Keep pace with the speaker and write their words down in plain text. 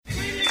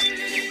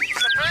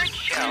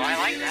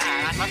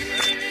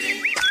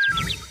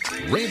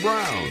Ray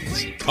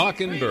Brown's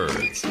Talkin'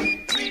 Birds.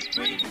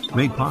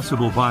 Made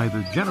possible by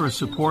the generous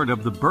support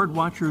of the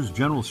Birdwatchers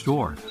General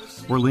Store,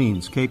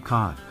 Orleans, Cape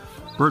Cod.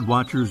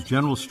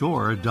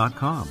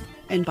 Birdwatchersgeneralstore.com.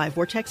 And by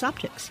Vortex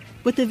Optics,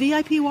 with the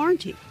VIP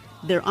warranty,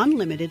 their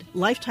unlimited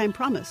lifetime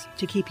promise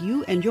to keep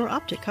you and your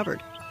optic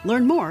covered.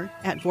 Learn more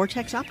at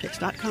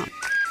vortexoptics.com.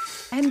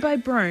 And by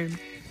Brome,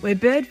 where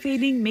bird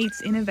feeding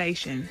meets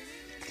innovation.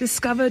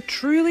 Discover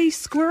truly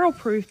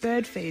squirrel-proof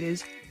bird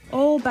feeders,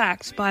 all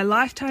backed by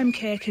lifetime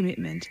care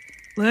commitment.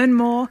 Learn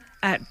more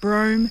at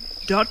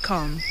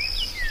brome.com.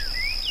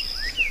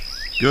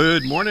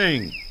 Good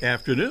morning,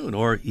 afternoon,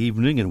 or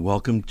evening, and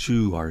welcome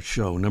to our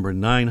show, number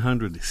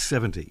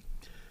 970.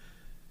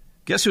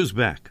 Guess who's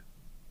back?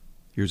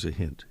 Here's a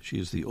hint. She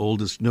is the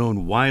oldest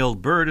known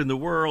wild bird in the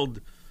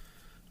world.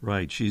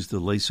 Right, she's the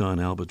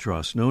Laysan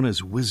albatross, known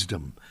as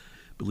Wisdom,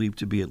 believed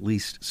to be at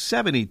least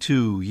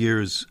 72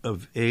 years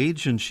of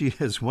age, and she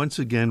has once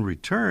again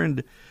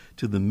returned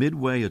to the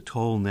Midway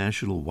Atoll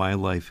National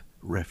Wildlife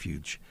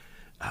Refuge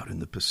out in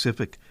the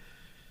Pacific.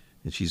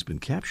 And she's been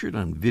captured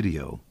on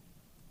video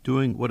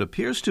doing what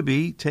appears to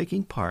be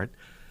taking part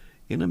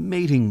in a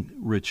mating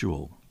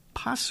ritual,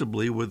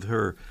 possibly with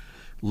her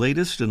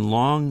latest and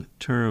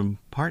long-term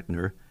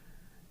partner,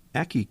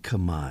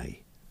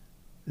 Akikamai.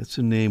 That's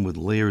a name with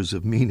layers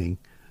of meaning,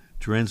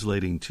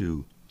 translating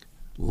to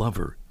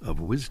lover of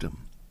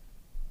wisdom.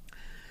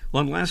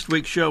 On last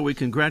week's show, we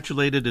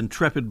congratulated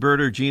intrepid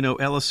birder Gino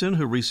Ellison,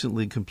 who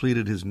recently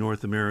completed his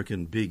North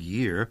American Big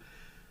Year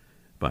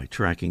by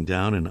tracking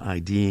down and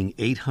IDing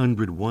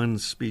 801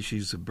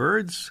 species of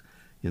birds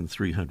in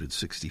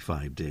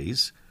 365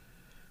 days.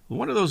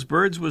 One of those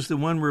birds was the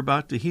one we're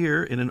about to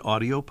hear in an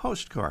audio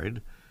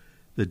postcard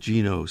that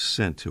Gino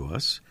sent to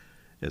us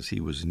as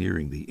he was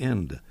nearing the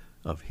end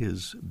of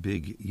his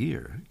big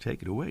year.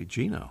 Take it away,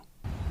 Gino.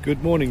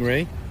 Good morning,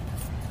 Ray.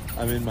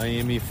 I'm in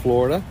Miami,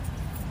 Florida,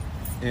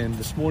 and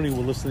this morning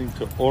we're listening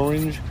to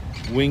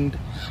Orange-winged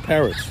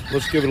Parrots.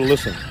 Let's give it a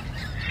listen.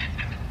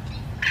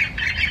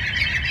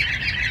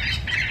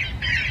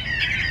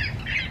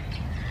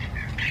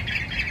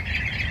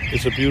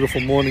 It's a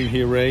beautiful morning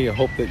here, Ray. I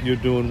hope that you're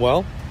doing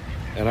well,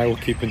 and I will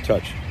keep in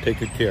touch. Take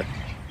good care.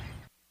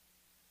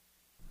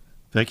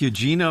 Thank you,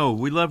 Gino.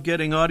 We love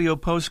getting audio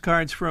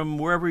postcards from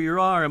wherever you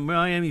are in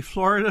Miami,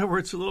 Florida, where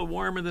it's a little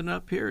warmer than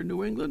up here in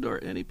New England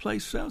or any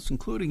place else,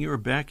 including your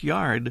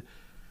backyard.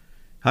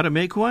 How to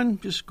make one?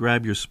 Just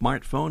grab your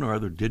smartphone or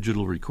other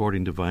digital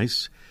recording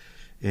device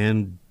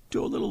and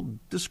do a little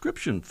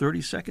description,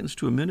 30 seconds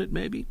to a minute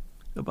maybe,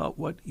 about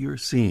what you're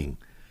seeing.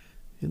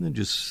 And then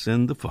just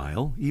send the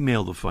file,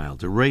 email the file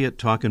to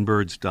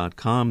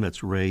ray@talkinbirds.com.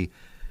 That's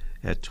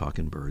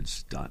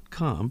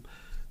ray@talkinbirds.com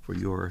for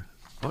your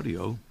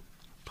audio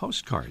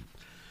postcard.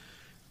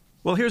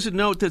 Well, here's a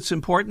note that's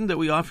important that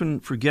we often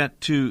forget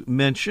to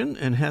mention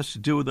and has to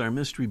do with our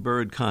Mystery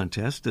Bird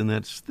contest, and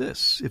that's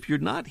this. If you're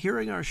not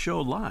hearing our show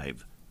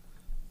live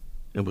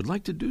and would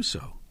like to do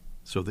so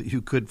that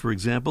you could, for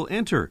example,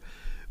 enter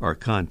our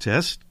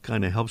contest,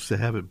 kind of helps to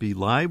have it be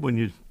live when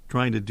you're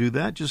trying to do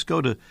that, just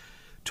go to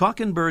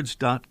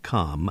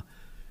talkinbirds.com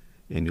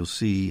and you'll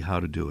see how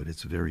to do it.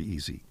 It's very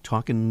easy.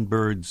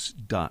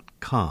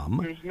 talkinbirds.com.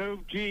 There's no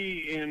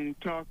G in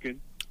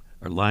talking.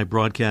 Our live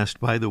broadcast,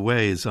 by the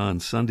way, is on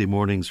Sunday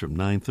mornings from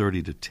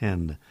 9:30 to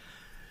 10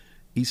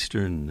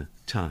 Eastern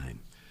Time.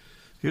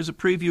 Here's a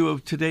preview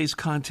of today's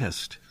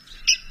contest.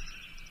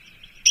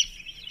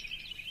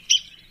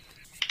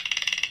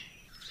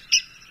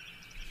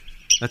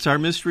 That's our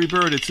mystery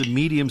bird. It's a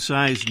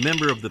medium-sized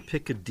member of the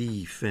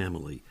Picadee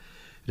family.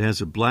 It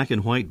has a black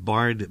and white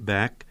barred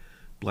back,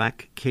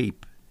 black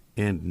cape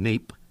and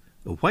nape,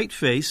 a white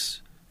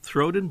face,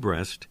 throat and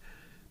breast,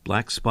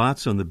 black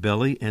spots on the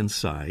belly and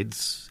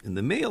sides, and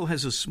the male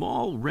has a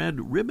small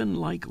red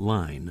ribbon-like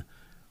line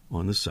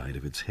on the side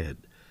of its head.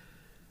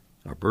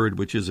 Our bird,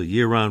 which is a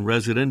year-round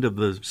resident of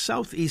the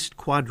southeast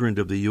quadrant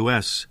of the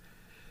U.S.,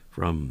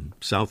 from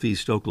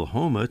southeast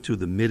Oklahoma to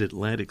the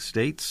mid-Atlantic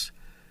states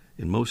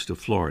and most of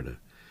Florida.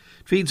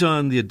 It feeds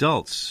on the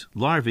adults,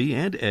 larvae,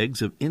 and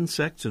eggs of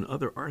insects and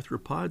other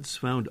arthropods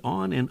found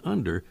on and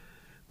under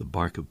the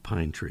bark of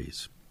pine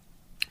trees.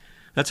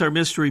 That's our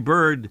mystery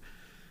bird.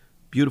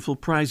 Beautiful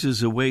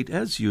prizes await,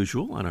 as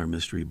usual, on our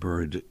Mystery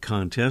Bird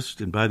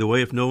contest. And by the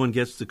way, if no one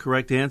gets the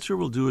correct answer,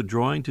 we'll do a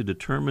drawing to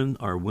determine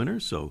our winner.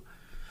 So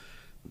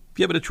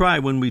give it a try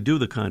when we do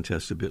the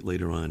contest a bit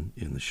later on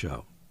in the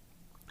show.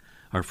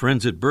 Our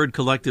friends at Bird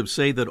Collective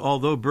say that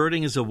although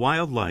birding is a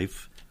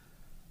wildlife,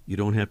 you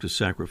don't have to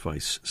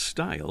sacrifice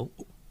style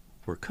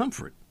or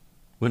comfort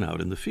when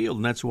out in the field.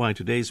 And that's why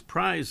today's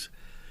prize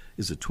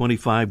is a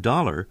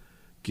 $25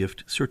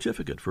 gift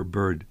certificate for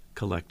Bird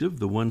Collective,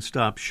 the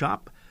one-stop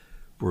shop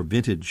for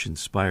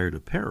vintage-inspired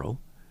apparel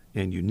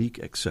and unique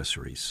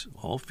accessories,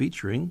 all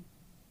featuring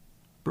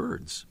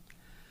birds.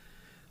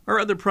 Our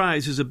other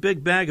prize is a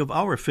big bag of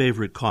our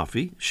favorite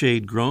coffee,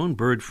 shade-grown,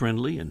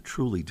 bird-friendly, and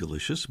truly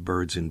delicious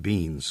Birds and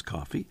Beans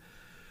coffee,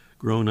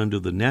 grown under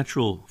the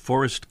natural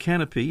forest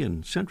canopy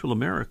in Central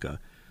America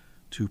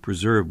to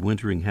preserve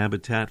wintering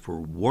habitat for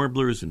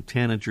warblers and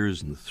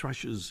tanagers and the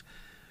thrushes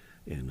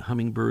and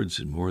hummingbirds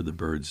and more of the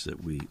birds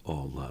that we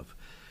all love.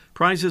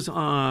 Prizes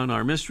on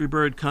our mystery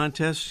bird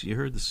contest. You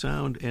heard the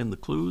sound and the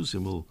clues,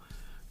 and we'll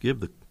give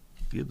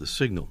the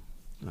signal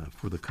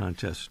for the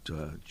contest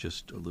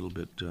just a little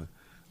bit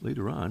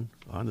later on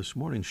this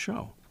morning's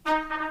show.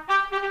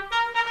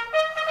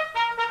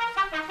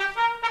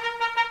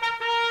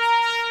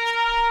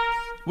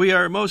 We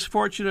are most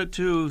fortunate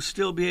to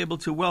still be able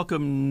to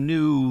welcome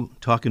new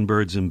Talking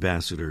Birds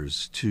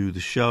ambassadors to the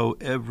show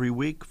every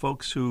week,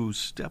 folks who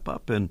step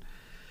up and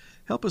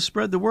help us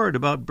spread the word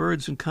about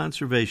birds and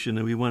conservation.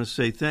 And we want to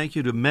say thank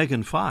you to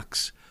Megan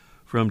Fox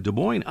from Des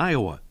Moines,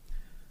 Iowa.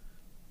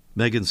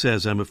 Megan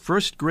says, I'm a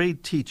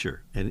first-grade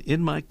teacher, and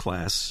in my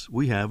class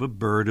we have a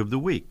bird of the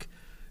week,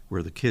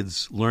 where the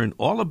kids learn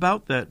all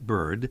about that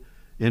bird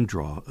and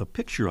draw a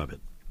picture of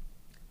it.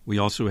 We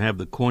also have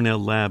the Cornell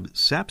Lab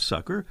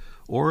sapsucker,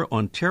 or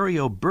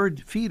Ontario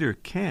bird feeder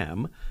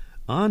cam,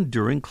 on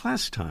during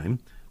class time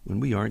when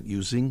we aren't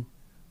using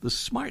the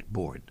smart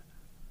board.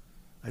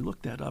 I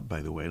looked that up,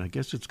 by the way, and I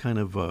guess it's kind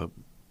of a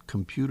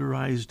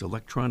computerized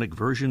electronic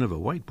version of a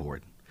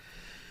whiteboard.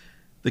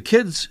 The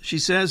kids, she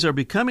says, are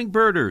becoming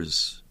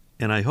birders,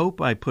 and I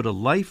hope I put a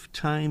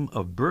lifetime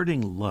of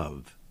birding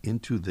love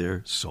into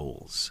their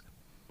souls.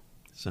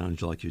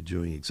 Sounds like you're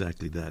doing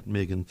exactly that,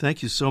 Megan.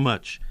 Thank you so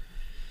much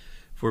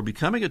for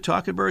becoming a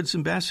Talking Birds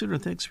ambassador,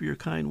 and thanks for your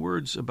kind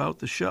words about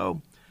the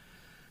show.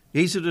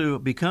 Easy to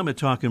become a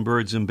Talking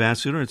Birds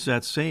ambassador. It's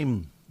that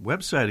same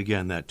website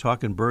again, that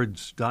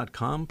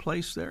talkingbirds.com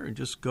place there, and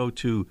just go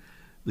to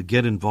the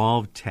Get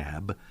Involved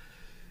tab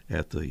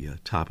at the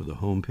top of the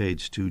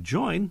homepage to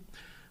join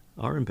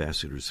our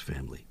ambassadors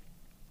family.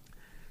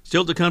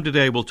 Still to come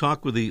today, we'll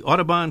talk with the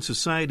Audubon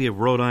Society of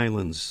Rhode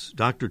Island's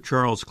Dr.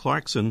 Charles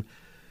Clarkson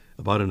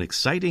about an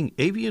exciting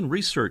avian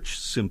research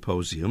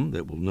symposium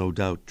that will no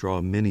doubt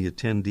draw many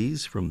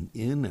attendees from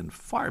in and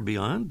far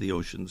beyond the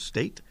Ocean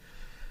State.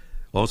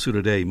 Also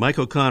today, Mike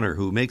O'Connor,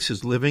 who makes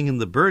his living in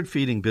the bird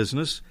feeding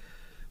business,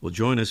 will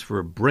join us for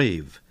a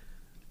brave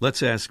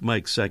Let's Ask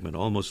Mike segment,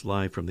 almost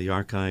live from the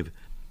archive,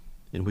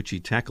 in which he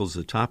tackles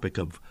the topic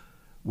of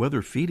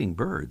whether feeding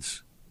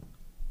birds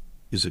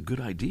is a good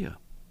idea.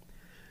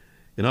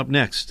 And up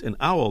next, an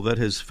owl that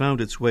has found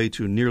its way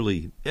to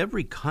nearly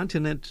every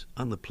continent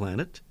on the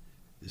planet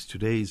is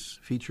today's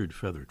featured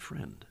feathered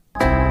friend.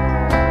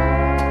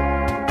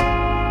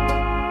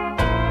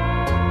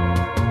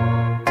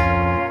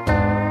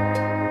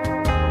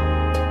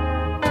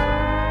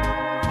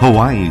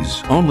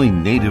 Hawaii's only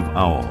native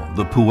owl,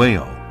 the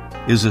pueo,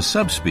 is a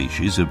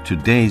subspecies of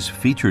today's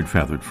featured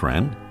feathered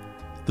friend,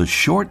 the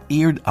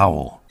short-eared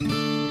owl.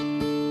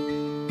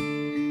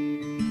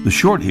 The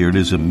short-eared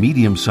is a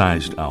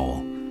medium-sized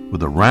owl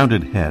with a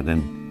rounded head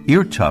and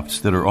ear tufts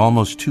that are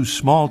almost too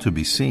small to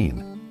be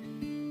seen.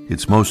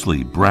 It's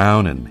mostly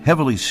brown and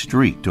heavily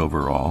streaked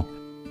overall,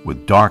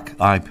 with dark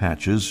eye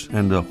patches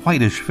and a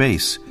whitish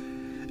face,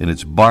 and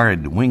its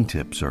barred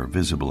wingtips are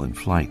visible in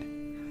flight.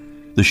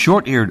 The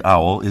short-eared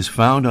owl is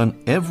found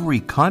on every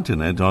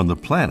continent on the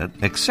planet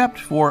except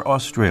for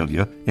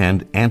Australia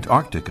and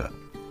Antarctica.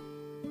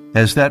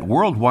 As that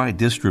worldwide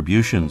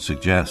distribution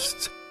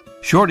suggests,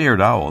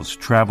 short-eared owls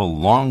travel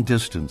long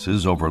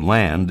distances over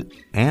land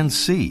and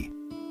sea.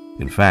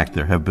 In fact,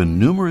 there have been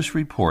numerous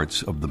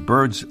reports of the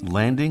birds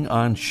landing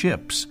on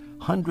ships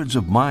hundreds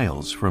of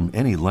miles from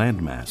any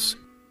landmass.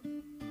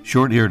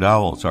 Short-eared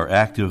owls are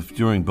active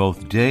during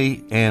both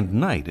day and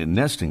night in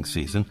nesting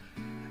season,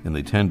 and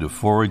they tend to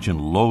forage in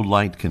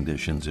low-light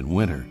conditions in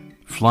winter,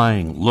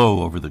 flying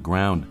low over the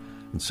ground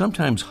and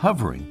sometimes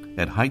hovering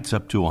at heights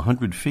up to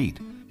 100 feet.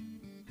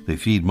 They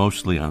feed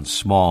mostly on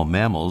small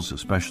mammals,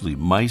 especially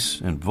mice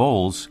and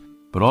voles,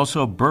 but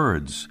also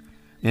birds.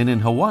 And in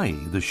Hawaii,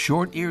 the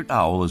short-eared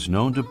owl is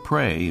known to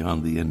prey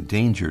on the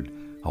endangered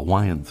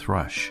Hawaiian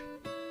thrush.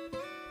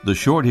 The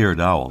short-eared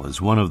owl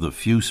is one of the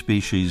few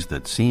species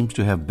that seems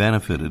to have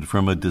benefited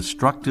from a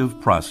destructive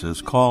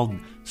process called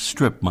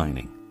strip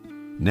mining,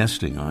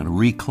 nesting on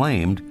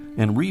reclaimed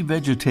and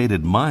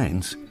revegetated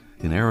mines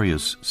in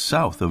areas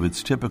south of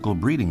its typical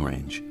breeding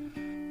range.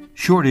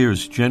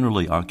 Short-ears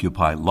generally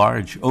occupy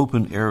large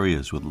open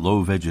areas with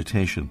low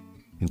vegetation,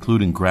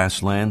 including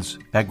grasslands,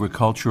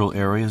 agricultural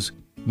areas,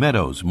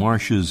 meadows,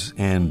 marshes,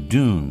 and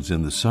dunes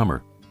in the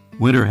summer.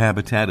 Winter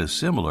habitat is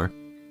similar,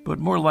 but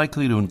more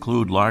likely to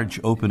include large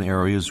open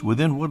areas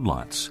within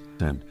woodlots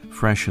and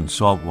fresh and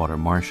saltwater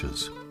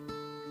marshes.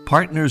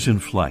 Partners in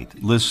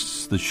Flight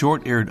lists the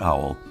short-eared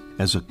owl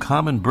as a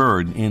common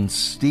bird in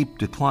steep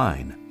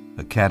decline,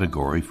 a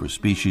category for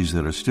species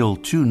that are still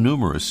too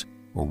numerous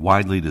or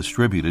widely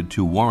distributed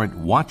to warrant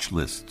watch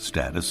list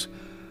status,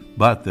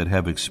 but that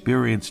have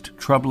experienced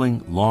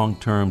troubling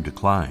long-term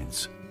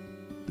declines.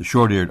 The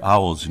short-eared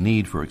owl's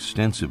need for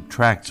extensive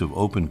tracts of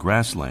open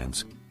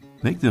grasslands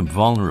make them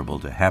vulnerable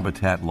to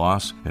habitat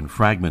loss and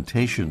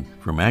fragmentation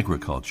from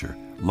agriculture,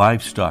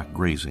 livestock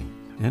grazing,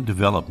 and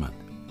development.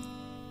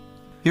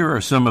 Here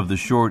are some of the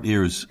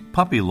short-ear's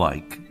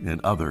puppy-like and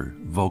other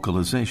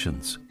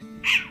vocalizations.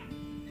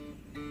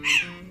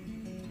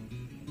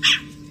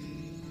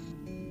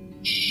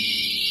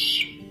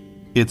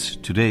 It's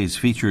today's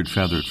featured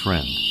feathered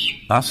friend,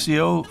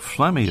 Asio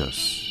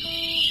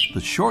flammeus, the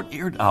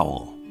short-eared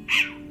owl.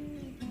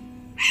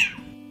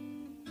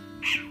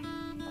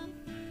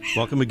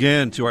 Welcome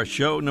again to our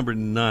show number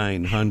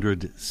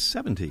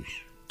 970.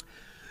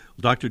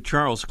 Dr.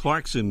 Charles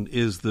Clarkson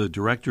is the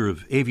Director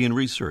of Avian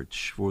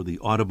Research for the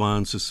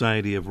Audubon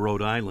Society of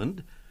Rhode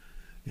Island,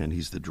 and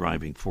he's the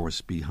driving force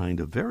behind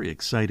a very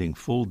exciting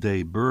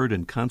full-day bird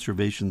and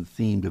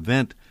conservation-themed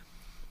event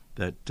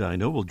that I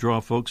know will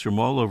draw folks from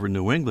all over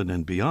New England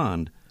and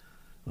beyond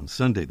on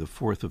Sunday, the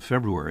 4th of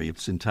February.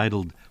 It's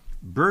entitled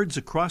Birds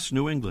Across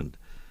New England,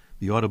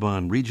 the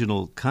Audubon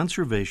Regional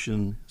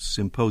Conservation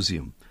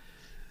Symposium.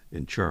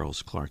 And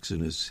Charles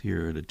Clarkson is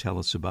here to tell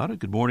us about it.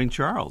 Good morning,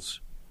 Charles.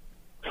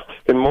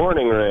 Good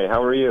morning, Ray.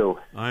 How are you?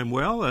 I'm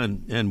well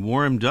and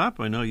warmed up.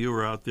 I know you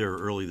were out there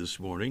early this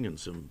morning in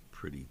some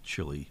pretty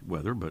chilly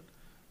weather, but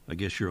I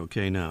guess you're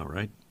okay now,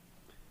 right?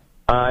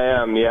 I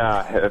am,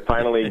 yeah.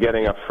 Finally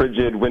getting a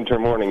frigid winter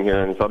morning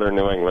here in southern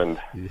New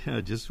England. Yeah,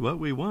 just what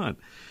we want.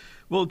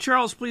 Well,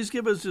 Charles, please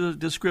give us a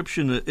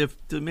description,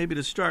 maybe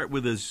to start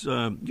with, is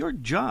your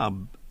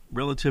job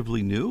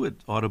relatively new at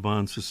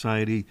Audubon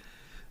Society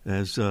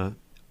as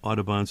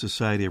Audubon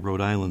Society of Rhode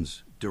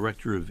Island's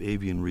Director of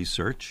Avian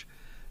Research,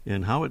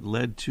 and how it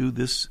led to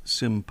this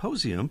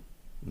symposium,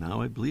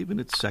 now I believe in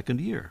its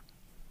second year.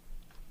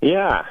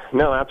 Yeah,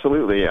 no,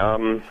 absolutely.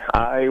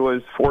 I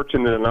was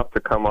fortunate enough to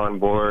come on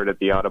board at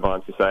the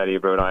Audubon Society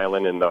of Rhode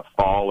Island in the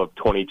fall of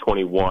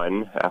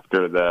 2021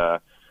 after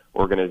the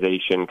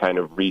organization kind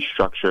of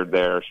restructured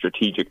their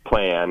strategic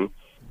plan.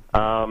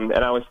 And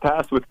I was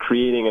tasked with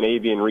creating an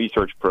avian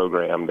research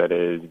program that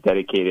is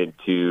dedicated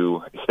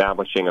to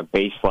establishing a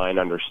baseline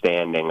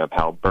understanding of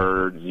how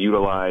birds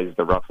utilize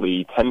the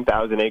roughly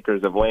 10,000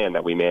 acres of land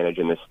that we manage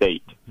in the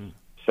state.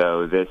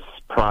 So this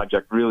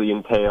project really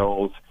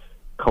entails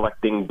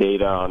collecting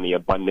data on the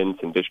abundance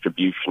and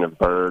distribution of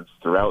birds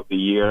throughout the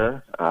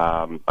year,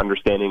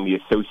 understanding the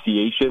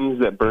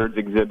associations that birds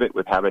exhibit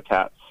with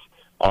habitats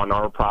on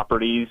our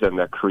properties, and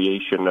the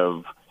creation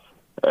of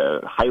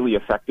highly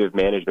effective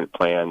management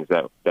plans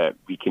that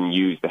we can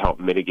use to help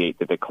mitigate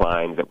the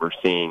declines that we're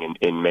seeing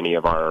in many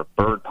of our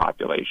bird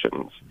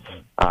populations.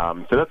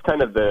 So that's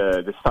kind of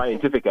the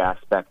scientific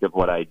aspect of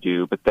what I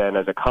do. But then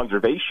as a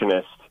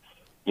conservationist,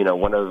 you know,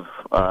 one of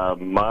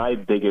my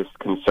biggest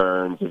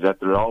concerns is that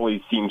there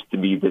always seems to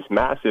be this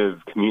massive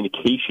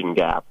communication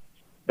gap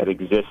that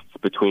exists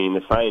between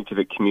the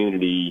scientific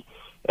community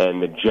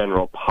and the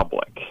general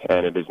public.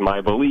 And it is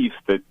my belief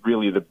that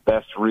really the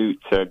best route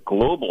to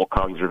global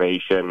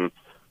conservation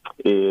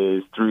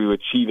is through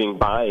achieving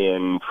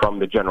buy-in from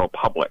the general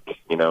public.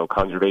 You know,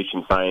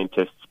 conservation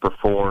scientists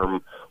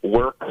perform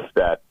work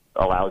that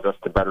allows us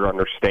to better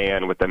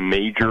understand what the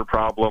major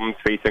problems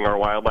facing our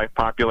wildlife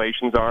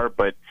populations are,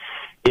 but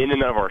in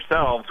and of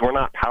ourselves, we're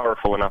not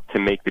powerful enough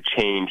to make the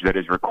change that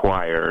is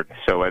required.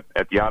 So at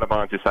the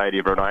Audubon Society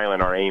of Rhode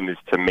Island, our aim is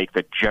to make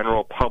the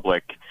general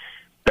public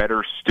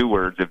better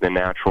stewards of the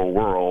natural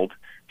world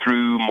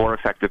through more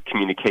effective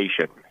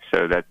communication,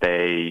 so that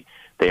they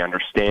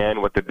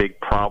understand what the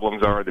big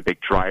problems are, the big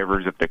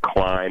drivers of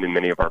decline in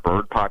many of our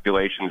bird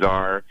populations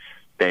are.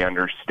 They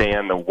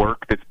understand the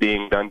work that's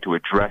being done to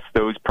address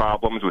those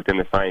problems within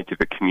the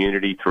scientific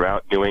community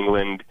throughout New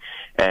England,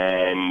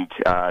 and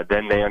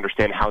then they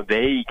understand how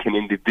they can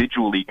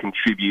individually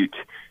contribute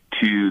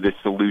to the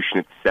solution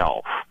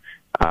itself.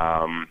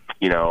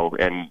 You know,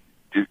 and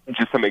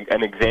just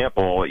an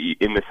example,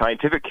 in the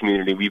scientific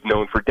community, we've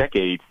known for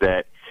decades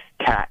that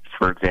cats,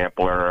 for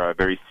example, are a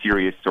very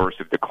serious source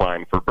of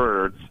decline for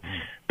birds.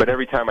 But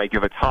every time I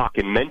give a talk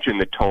and mention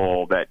the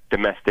toll that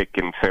domestic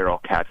and feral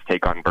cats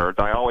take on birds,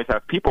 I always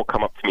have people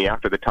come up to me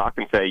after the talk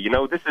and say, you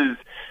know, this is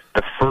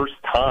the first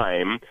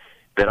time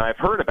that I've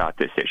heard about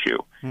this issue.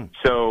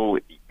 So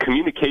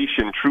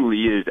communication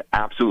truly is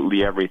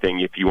absolutely everything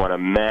if you want to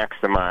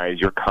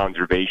maximize your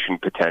conservation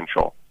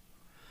potential.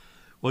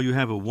 Well, you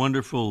have a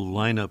wonderful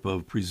lineup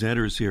of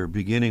presenters here,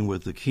 beginning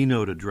with the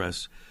keynote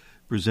address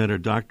presenter,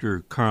 Dr.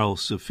 Carl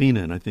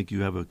Safina, and I think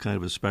you have a kind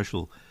of a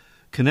special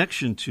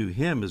connection to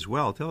him as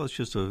well. Tell us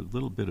just a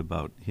little bit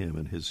about him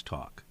and his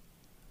talk.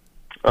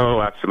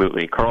 Oh,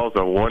 absolutely. Carl's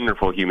a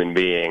wonderful human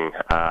being.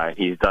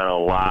 He's done a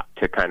lot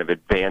to kind of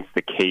advance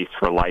the case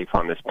for life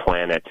on this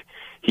planet.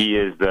 He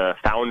is the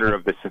founder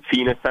of the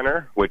Safina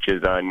Center, which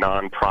is a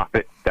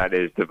nonprofit that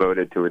is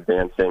devoted to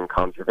advancing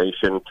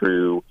conservation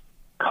through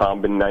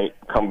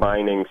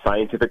combining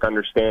scientific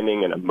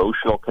understanding and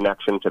emotional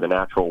connection to the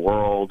natural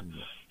world.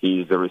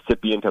 He's a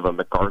recipient of a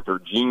MacArthur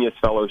Genius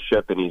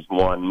Fellowship, and he's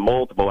won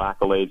multiple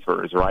accolades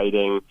for his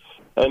writing.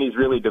 And he's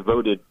really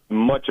devoted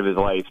much of his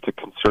life to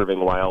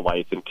conserving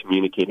wildlife and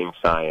communicating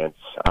science.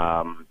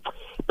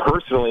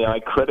 Personally,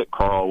 I credit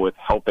Carl with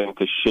helping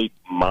to shape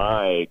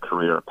my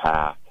career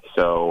path.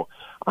 So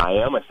I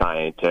am a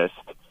scientist,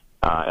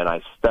 and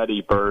I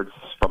study birds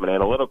from an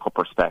analytical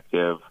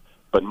perspective.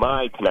 But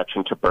my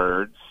connection to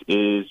birds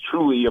is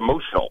truly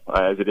emotional,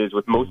 as it is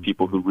with most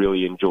people who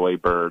really enjoy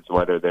birds,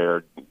 whether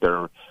they're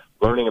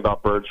learning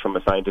about birds from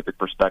a scientific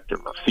perspective,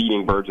 or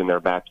feeding birds in their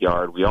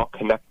backyard. We all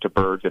connect to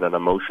birds in an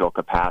emotional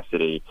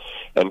capacity.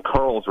 And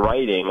Carl's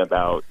writing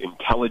about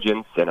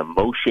intelligence and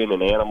emotion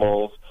in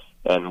animals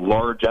and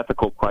large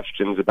ethical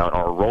questions about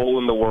our role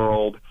in the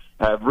world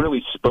have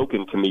really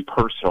spoken to me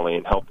personally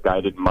and helped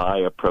guided my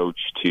approach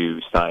to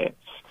science.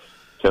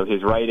 So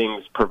his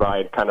writings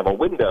provide kind of a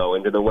window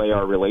into the way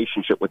our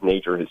relationship with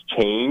nature has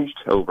changed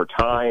over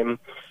time,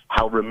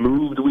 how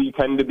removed we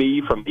tend to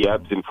be from the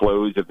ebbs and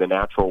flows of the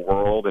natural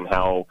world, and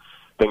how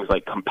things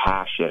like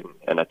compassion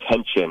and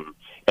attention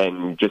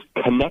and just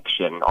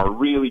connection are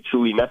really,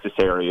 truly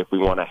necessary if we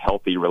want a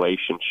healthy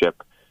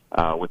relationship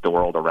with the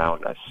world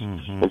around us.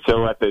 Mm-hmm. And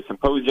so at the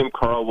symposium,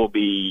 Carl will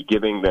be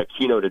giving the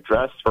keynote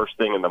address first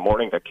thing in the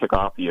morning to kick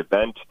off the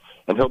event,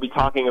 and he'll be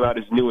talking about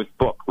his newest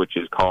book, which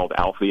is called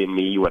Alfie and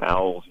Me, What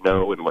Owls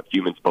Know and What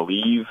Humans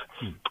Believe.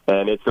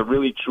 And it's a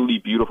really, truly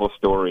beautiful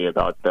story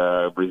about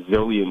the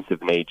resilience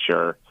of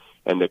nature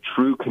and the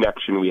true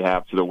connection we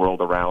have to the world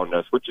around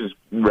us, which is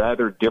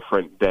rather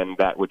different than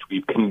that which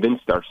we've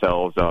convinced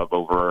ourselves of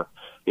over,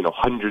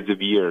 hundreds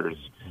of years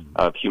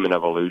of human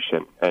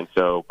evolution. And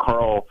so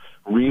Carl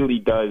really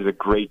does a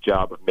great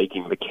job of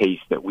making the case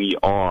that we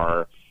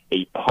are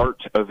a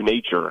part of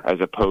nature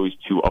as opposed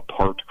to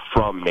apart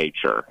from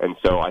nature. And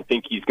so I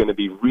think he's going to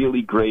be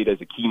really great as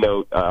a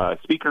keynote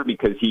speaker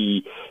because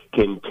he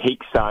can take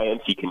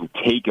science, he can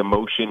take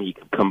emotion, he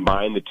can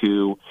combine the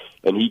two,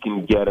 and he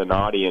can get an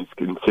audience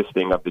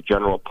consisting of the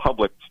general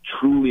public to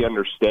truly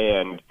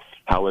understand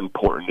how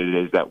important it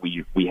is that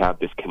we have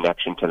this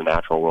connection to the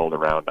natural world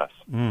around us.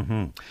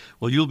 Mm-hmm.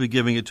 Well, you'll be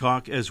giving a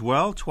talk as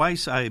well,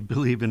 twice, I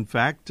believe, in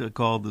fact,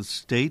 called The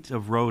State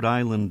of Rhode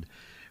Island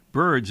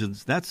Birds. And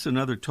that's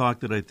another talk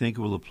that I think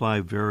will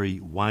apply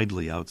very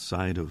widely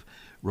outside of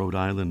Rhode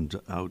Island,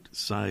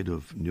 outside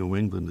of New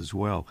England as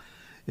well.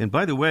 And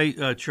by the way,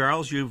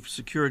 Charles, you've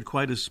secured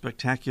quite a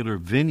spectacular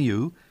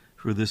venue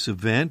for this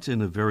event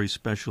in a very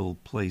special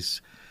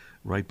place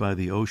right by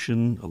the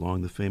ocean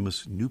along the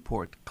famous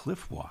Newport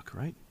Cliff Walk,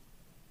 right?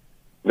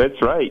 That's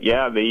right.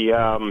 Yeah,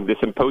 the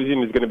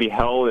symposium is going to be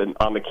held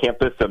on the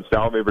campus of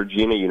Salve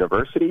Regina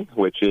University,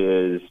 which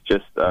is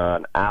just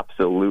an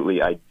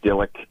absolutely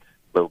idyllic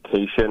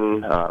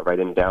location right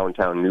in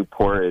downtown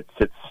Newport.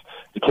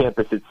 The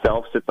campus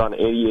itself sits on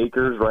 80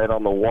 acres right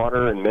on the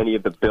water, and many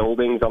of the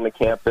buildings on the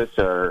campus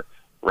are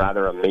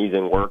rather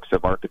amazing works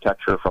of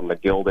architecture from the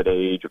Gilded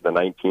Age of the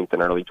 19th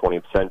and early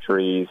 20th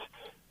centuries.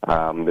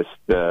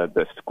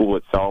 The school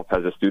itself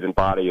has a student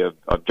body of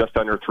just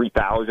under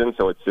 3,000,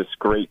 so it's this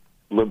great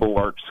liberal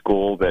arts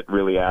school that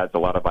really adds a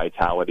lot of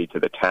vitality to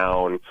the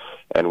town.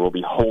 And we'll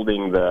be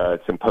holding the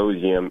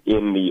symposium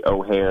in the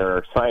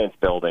O'Hare Science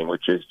Building,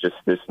 which is just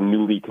this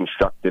newly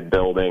constructed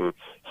building,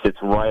 sits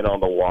right on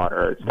the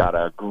water. It's got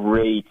a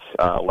great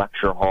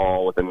lecture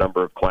hall with a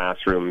number of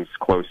classrooms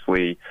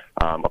closely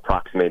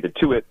approximated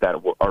to it that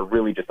are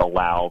really just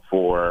allow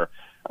for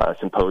a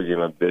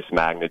symposium of this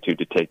magnitude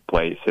to take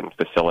place and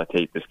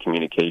facilitate this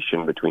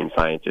communication between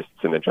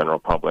scientists and the general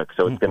public.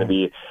 So it's going to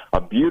be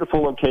a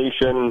beautiful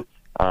location,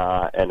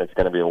 and it's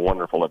going to be a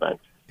wonderful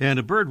event. And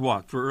a bird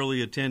walk for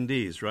early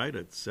attendees, right,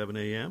 at 7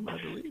 a.m., I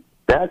believe?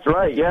 That's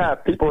right, yeah.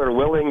 If people are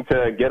willing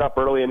to get up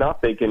early enough,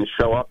 they can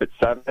show up at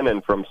 7,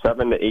 and from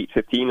 7 to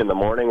 8:15 in the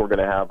morning, we're going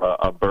to have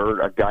a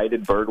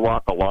guided bird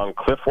walk along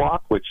Cliff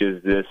Walk, which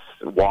is this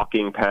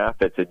walking path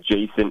that's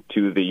adjacent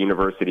to the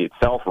university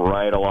itself,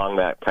 right along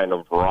that kind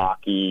of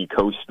rocky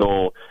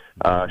coastal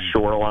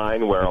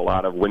shoreline where a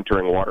lot of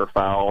wintering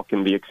waterfowl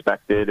can be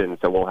expected. And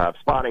so we'll have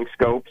spotting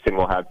scopes, and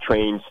we'll have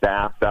trained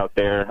staffs out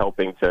there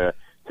helping to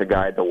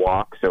guide the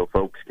walk, so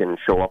folks can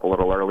show up a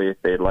little early if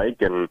they'd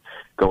like and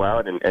go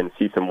out and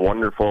see some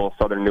wonderful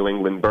southern New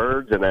England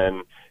birds, and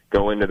then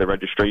go into the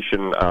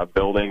registration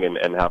building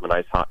and have a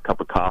nice hot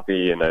cup of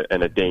coffee and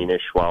a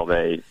Danish while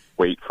they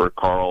wait for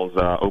Carl's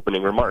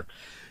opening remarks.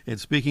 And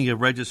speaking of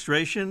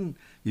registration,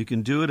 you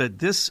can do it at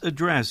this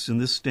address,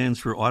 and this stands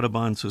for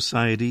Audubon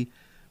Society,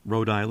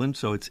 Rhode Island,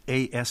 so it's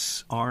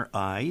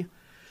ASRI.org,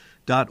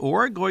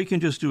 or you can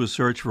just do a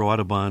search for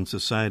Audubon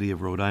Society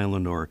of Rhode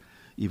Island, or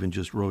even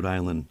just Rhode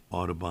Island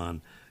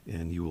Audubon,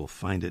 and you will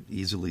find it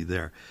easily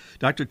there.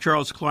 Dr.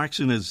 Charles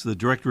Clarkson is the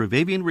Director of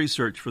Avian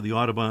Research for the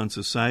Audubon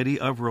Society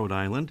of Rhode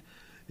Island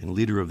and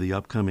leader of the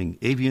upcoming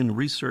Avian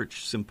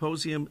Research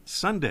Symposium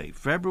Sunday,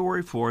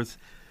 February 4th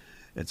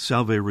at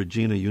Salve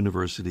Regina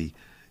University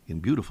in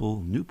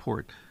beautiful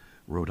Newport,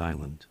 Rhode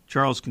Island.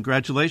 Charles,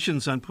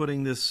 congratulations on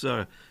putting this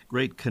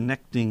great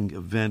connecting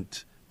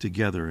event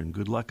together, and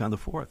good luck on the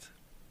 4th.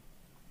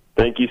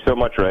 Thank you so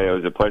much, Ray. It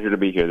was a pleasure to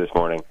be here this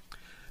morning.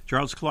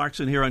 Charles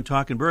Clarkson here on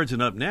Talking Birds,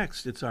 and up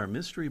next, it's our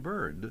Mystery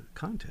Bird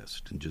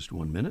contest in just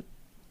 1 minute.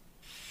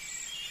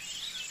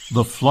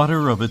 The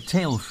flutter of a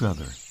tail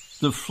feather,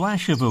 the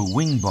flash of a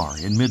wing bar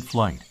in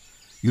mid-flight.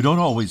 You don't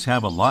always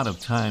have a lot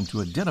of time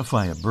to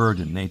identify a bird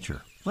in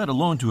nature, let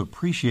alone to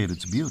appreciate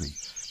its beauty.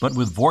 But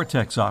with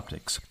Vortex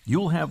Optics,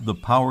 you'll have the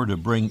power to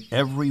bring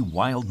every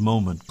wild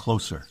moment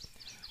closer.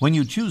 When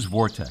you choose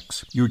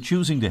Vortex, you're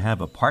choosing to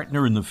have a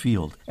partner in the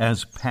field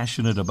as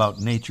passionate about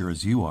nature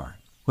as you are.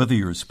 Whether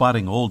you're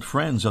spotting old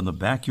friends on the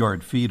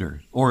backyard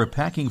feeder or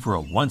packing for a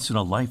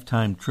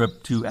once-in-a-lifetime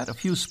trip to add a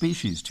few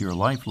species to your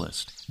life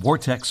list,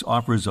 Vortex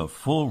offers a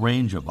full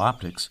range of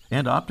optics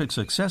and optics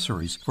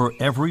accessories for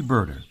every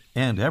birder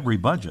and every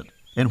budget.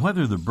 And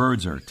whether the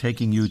birds are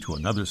taking you to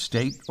another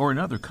state or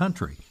another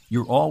country,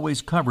 you're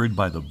always covered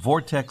by the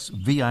Vortex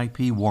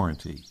VIP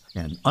warranty,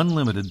 an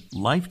unlimited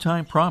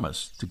lifetime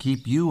promise to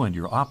keep you and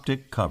your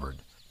optic covered.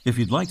 If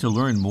you'd like to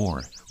learn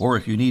more, or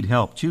if you need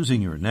help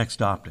choosing your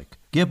next optic,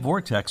 give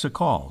Vortex a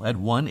call at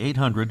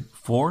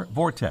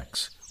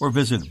 1-800-4VORTEX or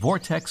visit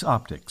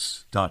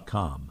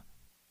vortexoptics.com.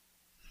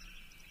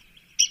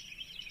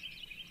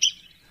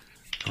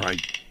 All right,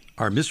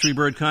 our Mystery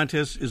Bird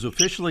Contest is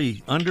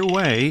officially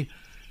underway.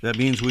 That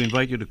means we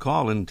invite you to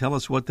call and tell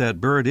us what that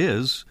bird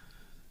is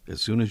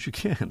as soon as you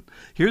can.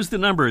 Here's the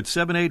number. It's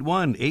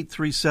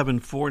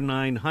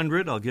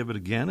 781-837-4900. I'll give it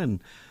again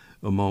in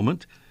a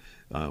moment.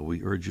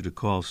 We urge you to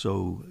call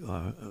so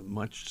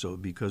much so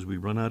because we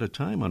run out of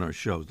time on our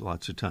shows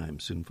lots of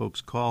times, and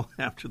folks call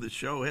after the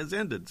show has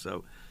ended.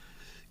 So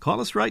call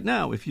us right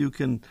now if you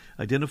can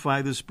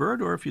identify this bird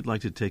or if you'd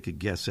like to take a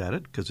guess at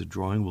it, because a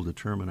drawing will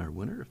determine our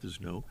winner if there's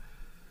no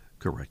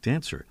correct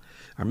answer.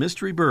 Our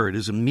mystery bird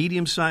is a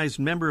medium-sized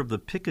member of the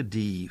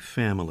Picadee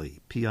family,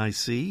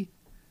 P-I-C-A-D-A-E.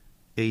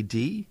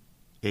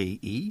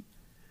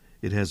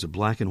 It has a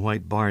black and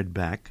white barred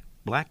back,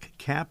 black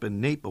cap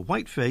and nape, a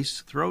white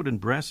face, throat and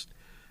breast,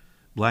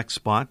 black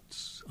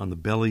spots on the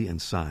belly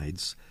and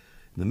sides.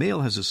 The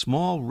male has a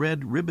small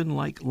red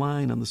ribbon-like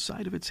line on the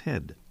side of its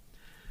head.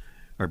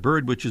 Our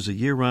bird, which is a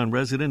year-round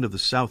resident of the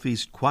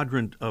southeast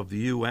quadrant of the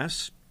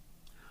U.S.,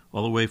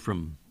 all the way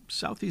from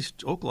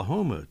southeast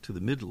Oklahoma to the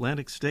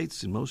mid-Atlantic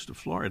states and most of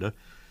Florida,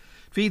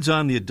 feeds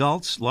on the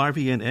adults,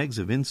 larvae, and eggs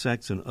of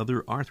insects and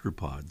other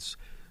arthropods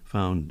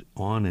found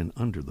on and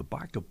under the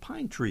bark of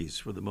pine trees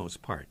for the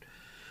most part.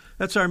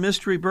 That's our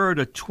mystery bird.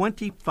 A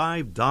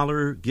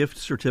 $25 gift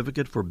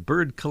certificate for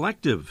Bird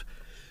Collective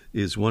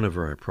is one of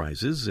our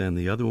prizes, and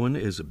the other one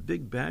is a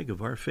big bag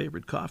of our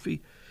favorite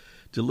coffee,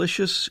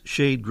 delicious,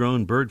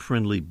 shade-grown,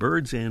 bird-friendly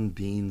Birds and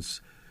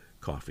Beans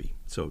coffee.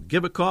 So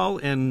give a call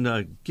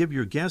and give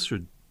your guess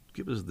or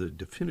give us the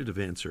definitive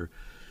answer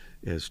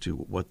as to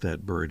what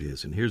that bird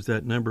is. And here's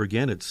that number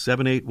again. It's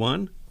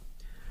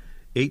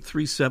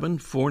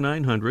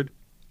 781-837-4900,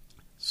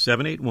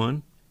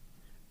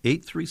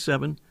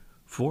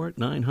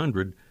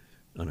 781-837-4900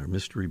 on our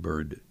Mystery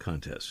Bird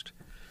Contest.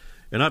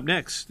 And up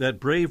next, that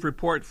brave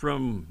report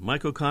from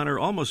Mike O'Connor,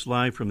 almost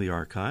live from the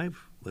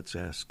archive. Let's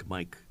ask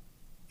Mike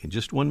in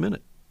just 1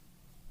 minute.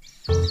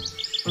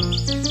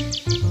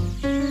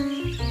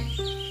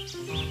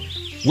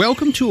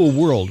 Welcome to a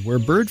world where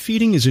bird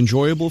feeding is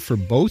enjoyable for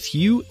both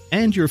you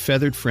and your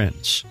feathered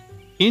friends.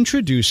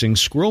 Introducing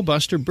Squirrel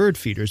Buster Bird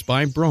Feeders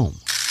by Brome.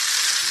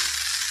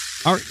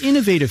 Our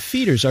innovative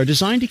feeders are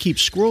designed to keep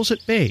squirrels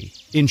at bay,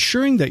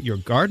 ensuring that your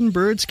garden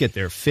birds get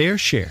their fair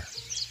share.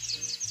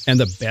 And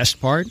the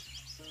best part?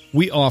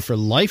 We offer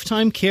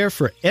lifetime care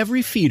for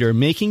every feeder,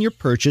 making your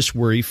purchase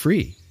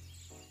worry-free.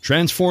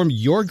 Transform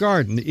your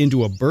garden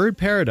into a bird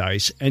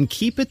paradise and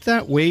keep it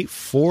that way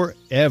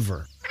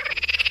forever.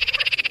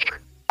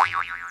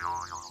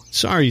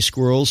 Sorry,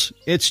 squirrels,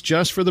 it's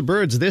just for the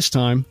birds this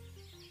time.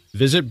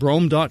 Visit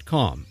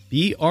Brome.com,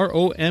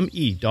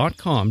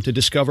 BROME.com, to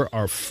discover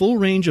our full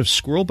range of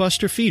Squirrel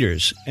Buster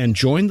feeders and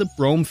join the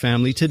Brome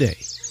family today.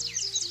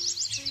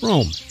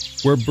 Brome,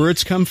 where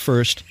birds come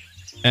first,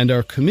 and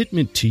our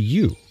commitment to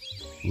you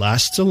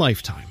lasts a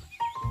lifetime.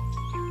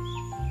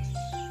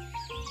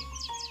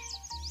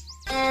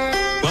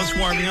 Well, it's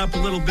warming up a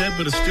little bit,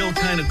 but it's still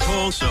kind of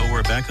cold, so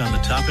we're back on the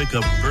topic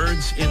of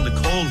birds in the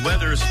cold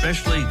weather,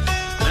 especially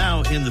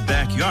now in the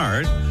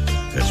backyard,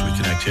 as we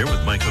connect here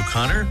with Mike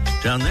O'Connor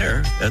down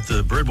there at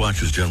the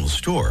Birdwatchers General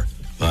Store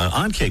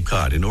on Cape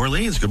Cod in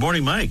Orleans. Good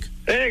morning, Mike.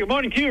 Hey, good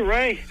morning to you,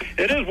 Ray.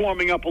 It is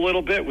warming up a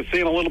little bit. We're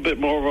seeing a little bit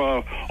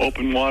more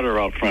open water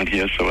out front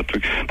here, so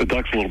the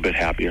duck's a little bit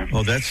happier.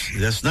 Oh,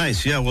 that's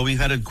nice. Yeah, well, we've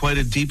had quite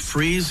a deep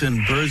freeze,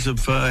 and birds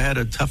have had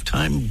a tough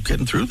time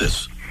getting through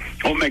this.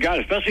 Oh, my God,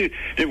 especially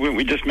when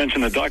we just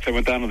mentioned the ducks. I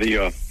went down to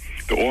the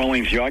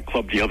Orleans Yacht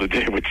Club the other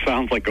day, which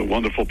sounds like a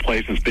wonderful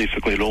place. It's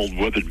basically an old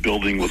weathered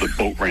building with a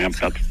boat ramp.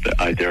 That's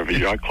the idea of a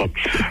yacht club.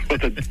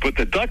 But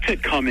the ducks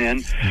had come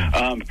in.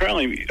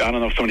 Apparently, I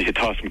don't know if somebody had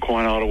tossed some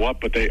corn out or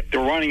what, but they were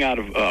running out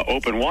of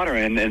open water,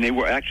 and they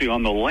were actually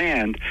on the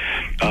land.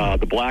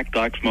 The black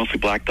ducks, mostly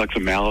black ducks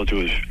and mallards,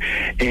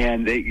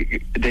 and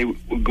they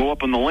would go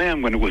up on the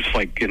land when it was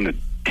like in the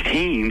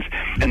teens,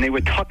 and they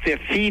would tuck their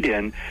feet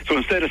in. So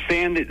instead of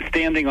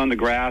standing on the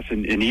grass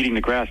and eating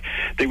the grass,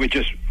 they would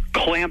just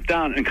clamp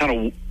down and kind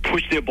of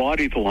push their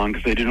bodies along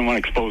because they didn't want to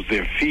expose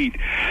their feet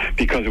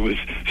because it was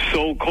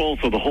so cold.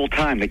 So the whole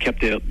time they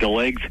kept their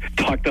legs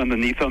tucked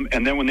underneath them,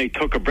 and then when they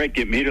took a break,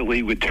 they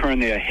immediately would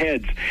turn their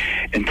heads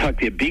and tuck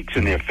their beaks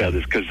in their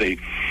feathers because they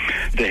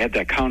had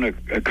that counter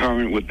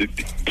current with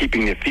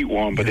keeping their feet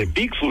warm, but their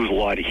beaks lose a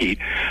lot of heat,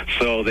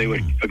 so they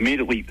would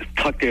immediately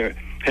tuck their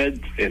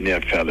heads in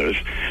their feathers.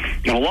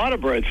 Now, a lot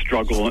of birds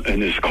struggle in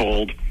this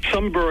cold.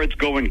 Some birds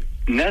go in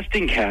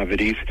nesting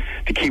cavities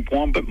to keep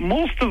warm, but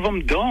most of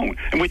them don't,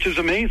 and which is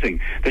amazing.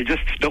 They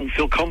just don't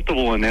feel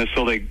comfortable in there,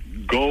 so they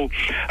go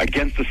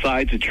against the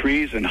sides of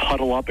trees and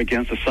huddle up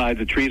against the sides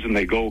of trees, and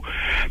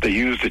they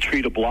use the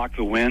tree to block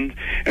the wind,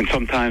 and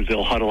sometimes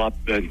they'll huddle up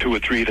 2 or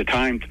 3 at a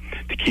time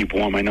to keep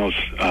warm. I know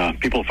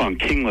people found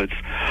kinglets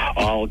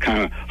all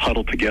kind of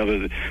huddled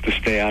together to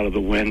stay out of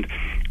the wind.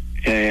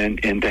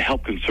 And to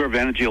help conserve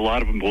energy, a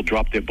lot of them will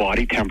drop their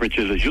body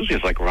temperatures. Usually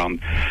it's like around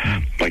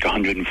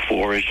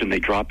 104-ish, and they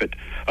drop it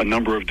a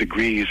number of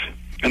degrees.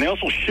 And they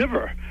also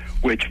shiver,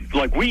 which,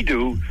 like we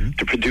do,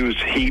 to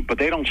produce heat, but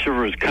they don't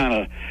shiver as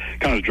kind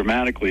of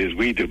dramatically as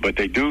we do. But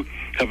they do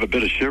have a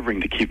bit of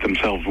shivering to keep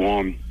themselves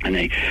warm, and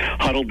they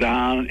huddle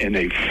down and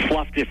they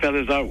fluff their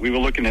feathers out. We were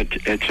looking at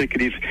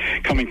chickadees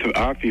coming to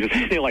our feeders.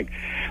 They're like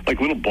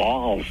little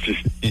balls,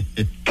 just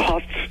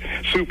tossed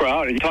super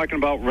out. And you're talking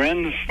about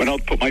wrens. Went out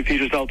to put my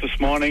feeders out this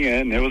morning,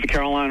 and there was a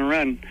Carolina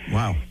wren.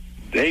 Wow.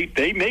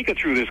 They make it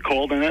through this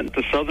cold, and it's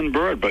a southern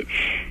bird, but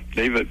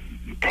they've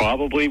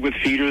probably with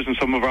feeders and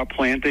some of our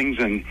plantings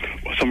and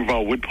some of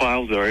our wood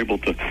piles, they're able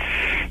to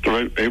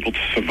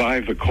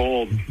survive the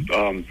cold.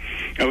 I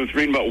was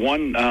reading about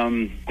one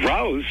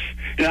grouse,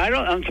 and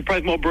I'm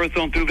surprised more birds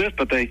don't do this,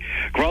 but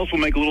grouse will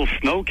make a little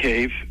snow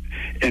cave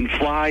and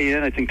fly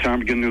in. I think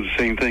ptarmigan do the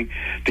same thing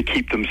to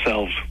keep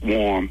themselves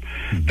warm.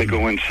 They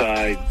go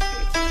inside.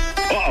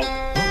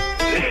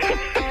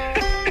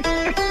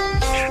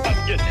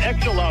 I'm getting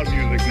extra loud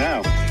music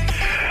now.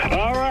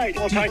 All right,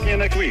 we'll talk to you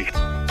next week.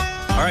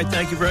 All right,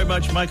 thank you very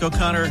much, Mike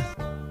O'Connor.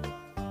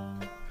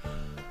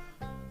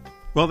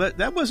 Well,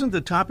 that wasn't the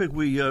topic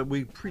we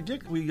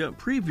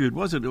previewed,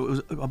 was it? It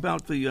was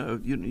about the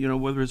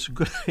whether it's a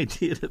good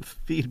idea to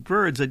feed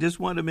birds. I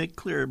just want to make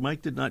clear,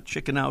 Mike did not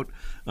chicken out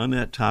on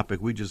that topic.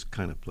 We just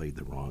kind of played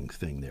the wrong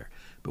thing there.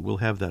 But we'll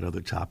have that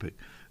other topic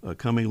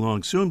coming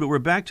along soon. But we're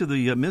back to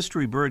the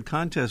mystery bird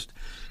contest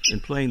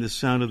and playing the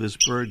sound of this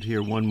bird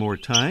here one more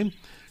time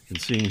and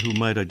seeing who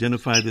might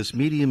identify this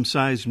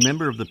medium-sized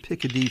member of the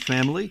Picadee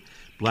family.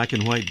 Black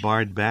and white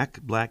barred back,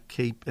 black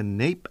cape and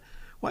nape,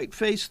 white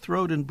face,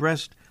 throat, and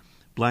breast,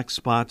 black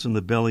spots on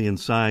the belly and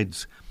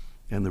sides.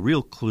 And the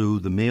real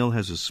clue, the male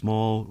has a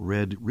small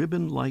red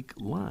ribbon-like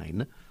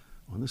line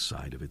on the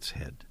side of its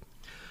head.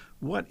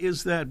 What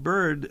is that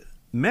bird?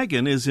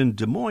 Megan is in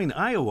Des Moines,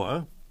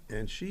 Iowa,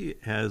 and she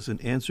has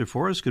an answer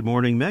for us. Good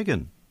morning,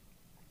 Megan.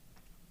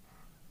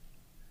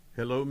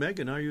 Hello,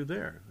 Megan, are you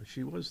there?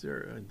 She was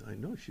there. I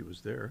know she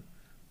was there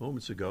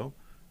moments ago.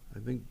 I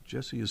think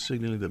Jesse is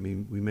signaling that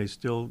we may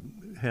still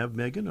have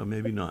Megan, or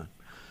maybe not.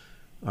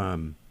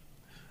 One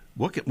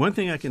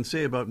thing I can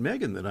say about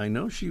Megan that I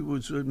know, she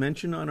was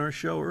mentioned on our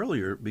show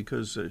earlier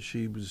because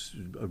she was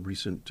a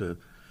recent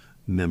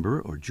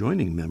member or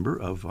joining member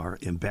of our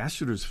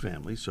ambassadors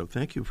family. So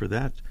thank you for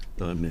that,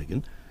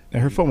 Megan. Yeah,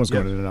 her phone was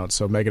going in and out.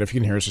 So Megan, if you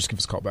can hear us, just give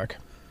us a call back.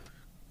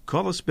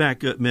 Call us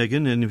back,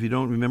 Megan. And if you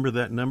don't remember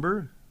that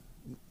number,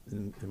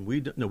 and we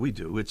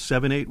do. It's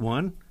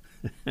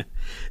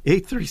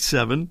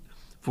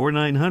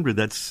 781-837-4900.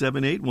 That's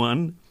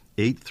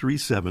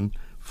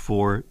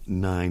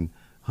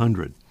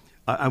 781-837-4900.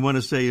 I want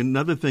to say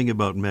another thing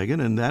about Megan,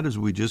 and that is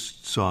we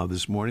just saw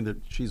this morning that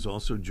she's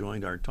also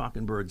joined our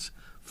Talking Birds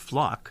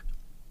flock.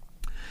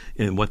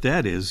 And what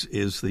that is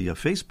the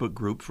Facebook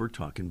group for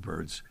Talking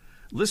Birds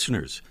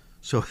listeners.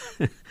 So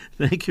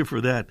thank you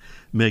for that,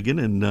 Megan.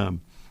 And I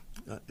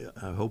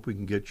hope we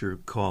can get your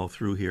call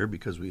through here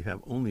because we have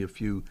only a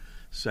few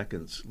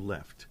seconds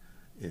left.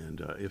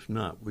 And if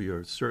not, we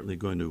are certainly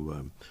going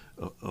to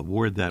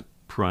award that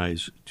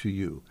prize to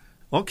you.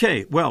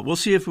 Okay, well, we'll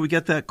see if we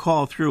get that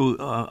call through.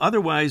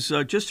 Otherwise,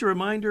 just a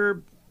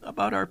reminder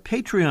about our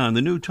Patreon,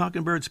 the new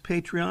Talking Birds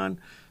Patreon.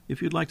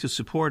 If you'd like to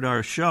support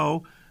our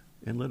show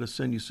and let us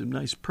send you some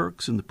nice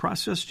perks in the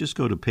process, just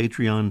go to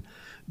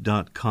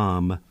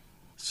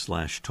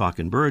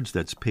patreon.com/talkingbirds.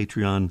 That's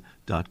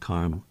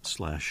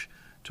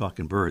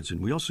patreon.com/talkingbirds.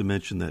 And we also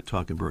mentioned that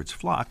Talking Birds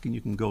flock, and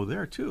you can go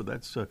there too.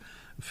 That's a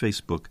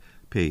Facebook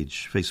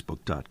page,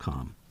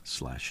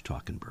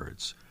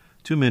 facebook.com/talkingbirds.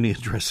 Too many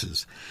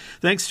addresses.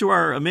 Thanks to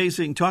our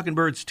amazing Talking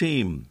Birds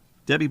team,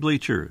 Debbie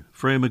Bleacher,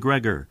 Freya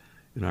McGregor,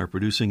 and our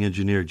producing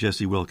engineer,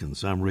 Jesse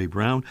Wilkins. I'm Ray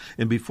Brown.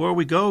 And before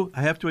we go,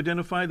 I have to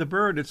identify the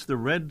bird. It's the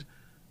red...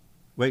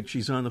 Wait,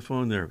 she's on the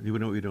phone there.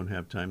 We don't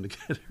have time to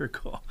get her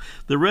call.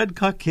 The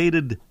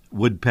red-cockaded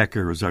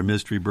woodpecker is our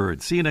mystery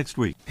bird. See you next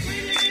week. The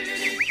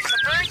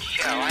bird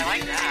show. I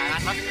like that.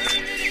 I love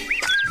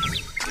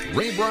birds.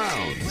 Ray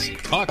Brown's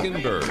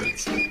Talking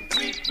Birds.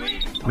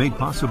 Made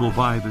possible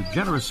by the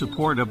generous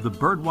support of the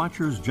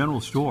Birdwatchers General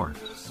Store,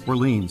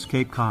 Orleans,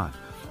 Cape Cod.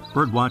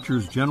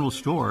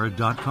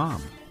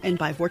 Birdwatchersgeneralstore.com. And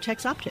by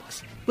Vortex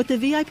Optics with the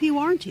VIP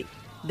warranty,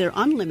 their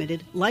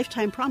unlimited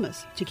lifetime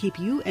promise to keep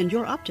you and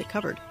your optic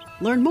covered.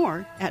 Learn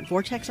more at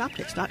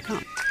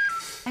vortexoptics.com.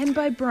 And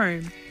by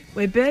Brome,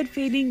 where bird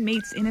feeding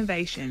meets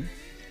innovation.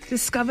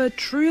 Discover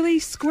truly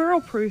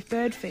squirrel-proof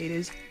bird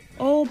feeders,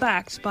 all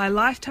backed by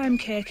lifetime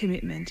care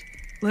commitment.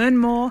 Learn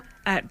more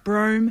at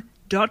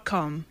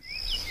brome.com.